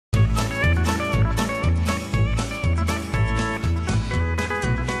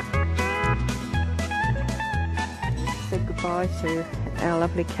goodbye to our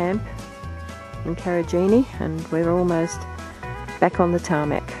lovely camp in Karajini, and we're almost back on the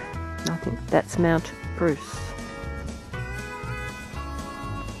tarmac. I think that's Mount Bruce.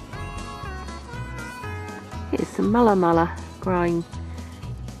 Here's some mulla growing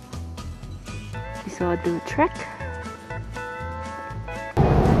beside the track.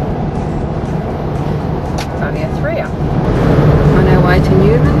 It's only a 3-er. On our way to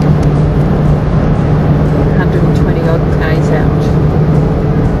Newman, 120 odd k's out.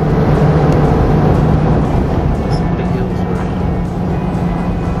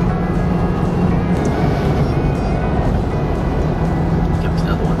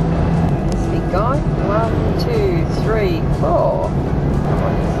 Going 1, 2, 3, 4.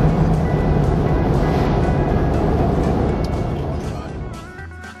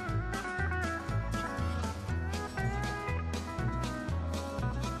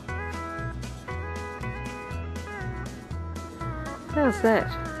 How's that?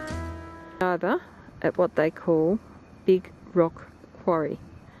 Over at what they call Big Rock Quarry,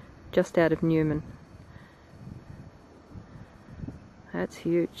 just out of Newman. That's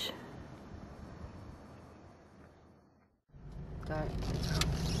huge.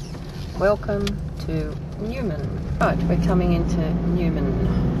 Welcome to Newman. Right, we're coming into Newman.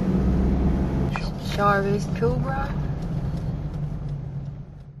 Shire East Kilborough.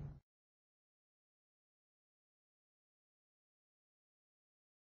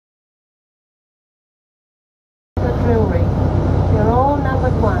 The brewery. They're all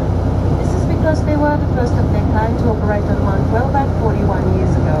numbered 1. This is because they were the first of their kind to operate on Mt Whaleback 41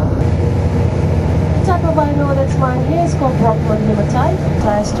 years ago. The type of iron ore that's mined here is called Rockwood Hematite, a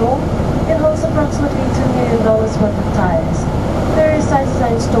tyre store. It holds approximately $2 million worth of tyres. Various sizes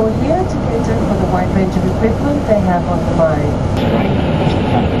are stored here to cater for the wide range of equipment they have on the mine.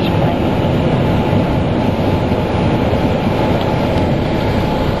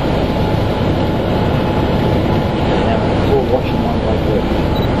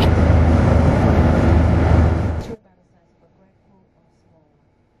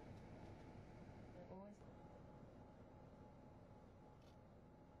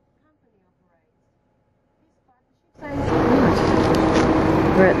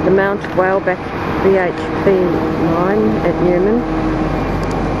 We're at the Mt Whaleback BHP mine at Newman.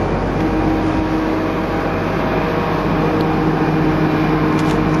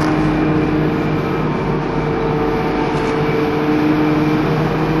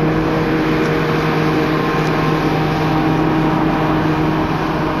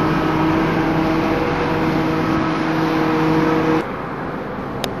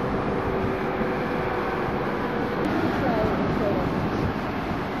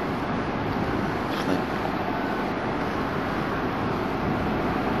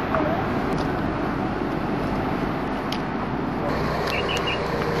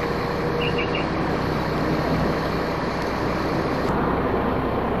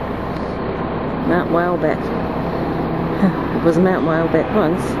 Mt Whaleback. It was Mt Whaleback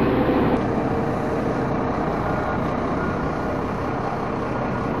once.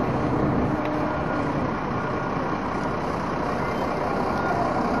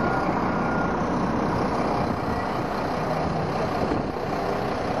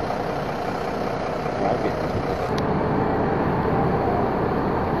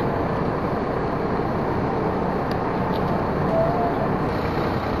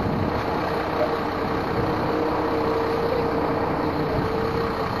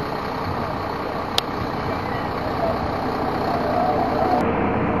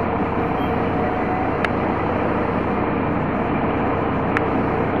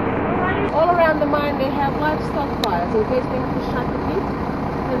 The mine, they have large stockpiles in case things to shut the pit,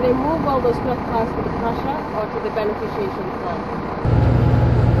 and they move all those stockpiles to the crusher or to the beneficiation plant.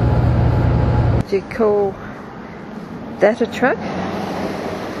 Do you call that a truck?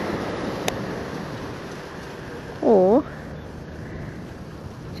 Or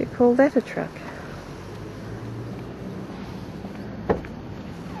do you call that a truck?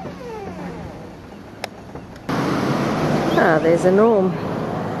 Ah, there's a Norm.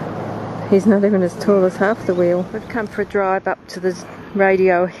 He's not even as tall as half the wheel. We've come for a drive up to the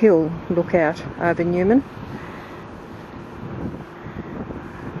Radio Hill lookout over Newman.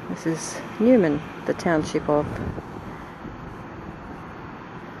 This is Newman, the township of